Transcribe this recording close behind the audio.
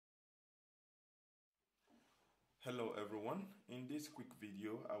Hello everyone, in this quick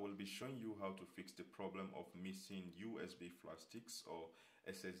video I will be showing you how to fix the problem of missing USB flash sticks or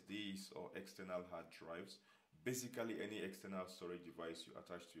SSDs or external hard drives, basically any external storage device you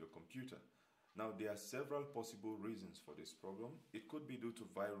attach to your computer. Now there are several possible reasons for this problem. It could be due to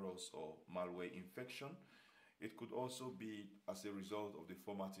virus or malware infection. It could also be as a result of the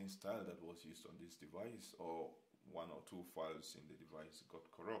formatting style that was used on this device, or one or two files in the device got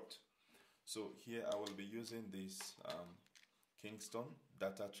corrupt. So here I will be using this Kingston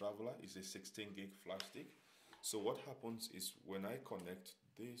Data Traveler. It's a 16 gig flash stick. So what happens is when I connect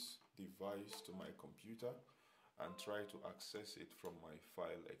this device to my computer and try to access it from my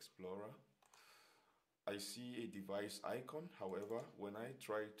file explorer, I see a device icon. However, when I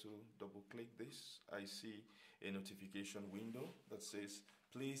try to double click this, I see a notification window that says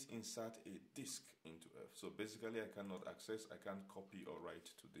please insert a disk into F. So basically I can't copy or write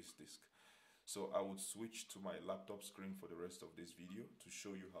to this disk. So I would switch to my laptop screen for the rest of this video to show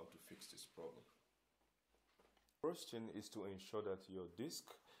you how to fix this problem. First thing is to ensure that your disk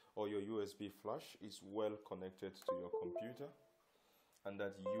or your USB flash is well connected to your computer and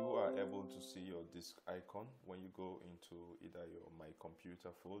that you are able to see your disk icon when you go into either your My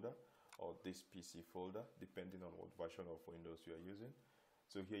Computer folder or this PC folder, depending on what version of Windows you are using.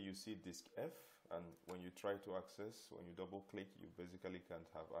 So here you see disk F, and when you try to access, when you double click, you basically can't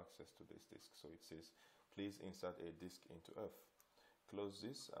have access to this disk. So it says, please insert a disk into F. Close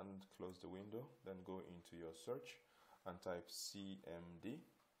this and close the window, then go into your search and type CMD.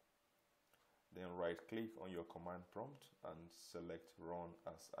 Then right click on your command prompt and select Run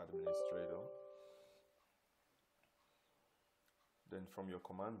as Administrator. Then from your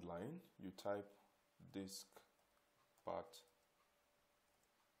command line, you type disk path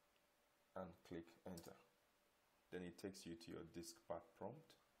and click enter. Then it takes you to your disk path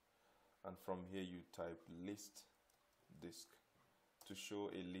prompt, and from here you type list disk to show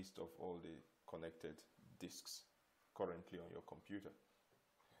a list of all the connected disks currently on your computer.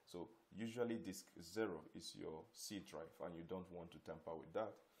 So usually disk 0 is your C drive and you don't want to tamper with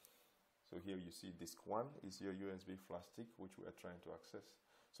that. So here you see disk 1 is your USB flash stick which we are trying to access.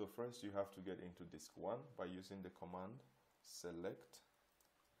 So first you have to get into disk 1 by using the command select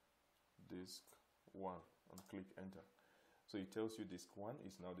disk 1 and click enter. So it tells you disk 1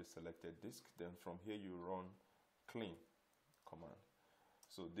 is now the selected disk. Then from here you run clean command.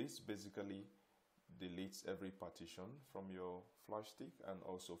 So this basically deletes every partition from your flash stick and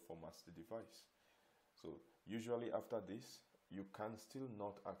also formats the device. So usually after this you can still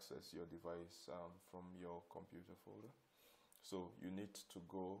not access your device from your computer folder. So you need to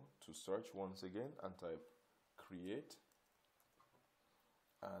go to search once again and type create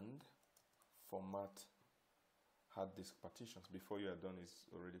and format hard disk partitions. Before you are done, is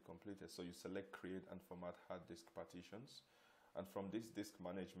already completed. So you select create and format hard disk partitions, and from this disk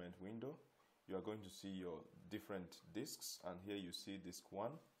management window you are going to see your different disks, and here you see disk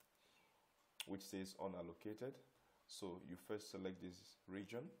 1 which says unallocated. So you first select this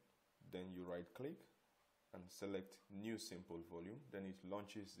region, then you right click and select new simple volume. Then it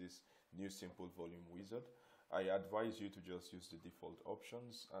launches this new simple volume wizard. I advise you to just use the default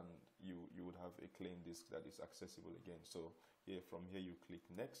options and you would have a clean disk that is accessible again. So here, from here you click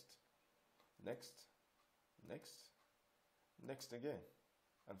next, next, next, next again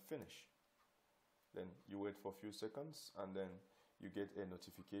and finish. Then you wait for a few seconds and then you get a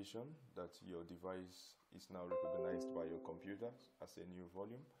notification that your device is now recognized by your computer as a new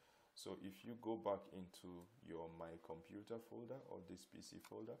volume. So if you go back into your My Computer folder or this PC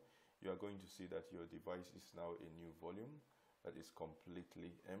folder, you are going to see that your device is now a new volume that is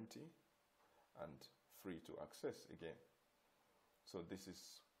completely empty and free to access again. So this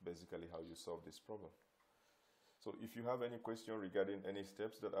is basically how you solve this problem. So if you have any question regarding any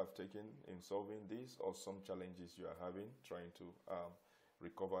steps that I've taken in solving this, or some challenges you are having trying to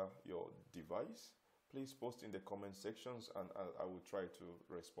recover your device, please post in the comment sections and I will try to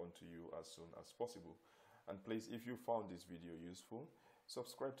respond to you as soon as possible. And please, if you found this video useful,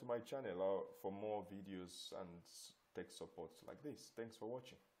 subscribe to my channel for more videos and tech support like this. Thanks for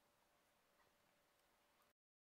watching.